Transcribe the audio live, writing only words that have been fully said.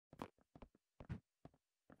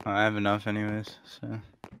I have enough anyways, so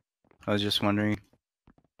I was just wondering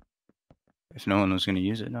if no one was gonna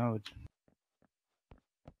use it now.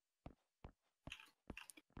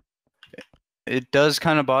 It does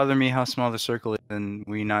kind of bother me how small the circle is and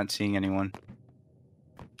we not seeing anyone.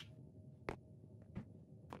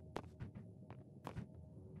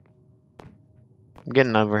 I'm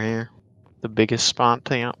getting over here. The biggest spot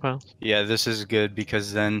to the outpost. Yeah, this is good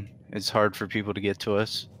because then it's hard for people to get to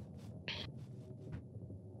us.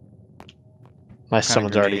 Unless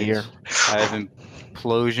someone's already here. I have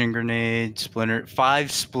implosion grenades,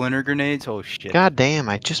 5 splinter grenades. Oh shit! God damn!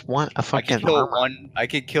 I just want a fucking armor. I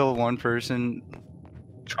could kill one person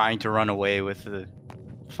trying to run away with the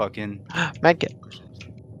fucking Medkit.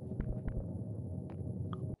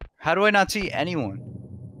 How do I not see anyone?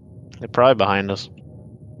 They're probably behind us.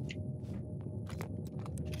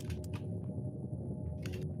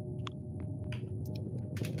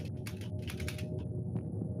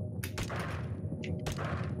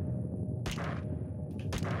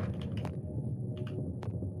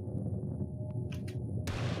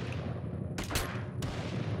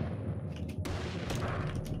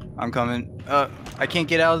 I'm coming. I can't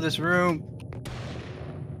get out of this room.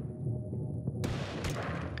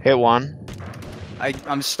 Hit one.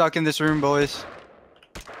 I'm stuck in this room, boys.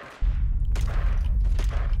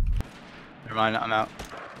 Never mind, I'm out.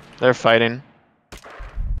 They're fighting.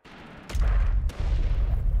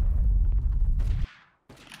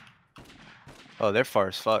 Oh, they're far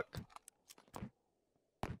as fuck.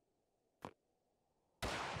 I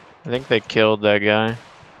think they killed that guy.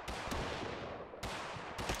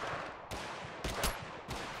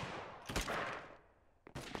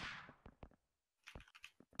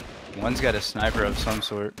 One's got a sniper of some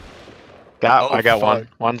sort. I got one.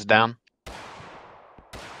 One's down.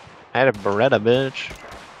 I had a Beretta, bitch.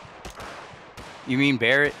 You mean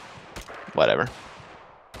Barrett? Whatever.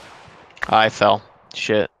 I fell.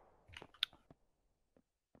 Shit.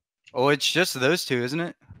 Oh, it's just those two, isn't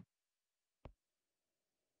it?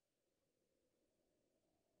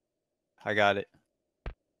 I got it.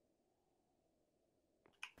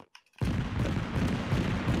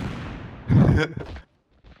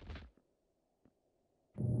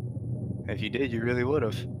 If you did, you really would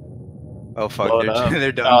have. Oh fuck,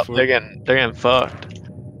 they're done for. They're getting fucked.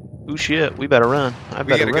 Ooh shit, we better run. I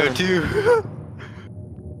better run. We gotta go too.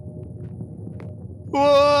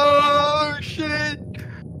 Whoa, shit!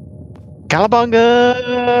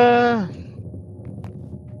 Calabunga!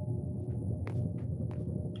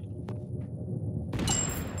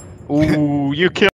 Ooh, you killed.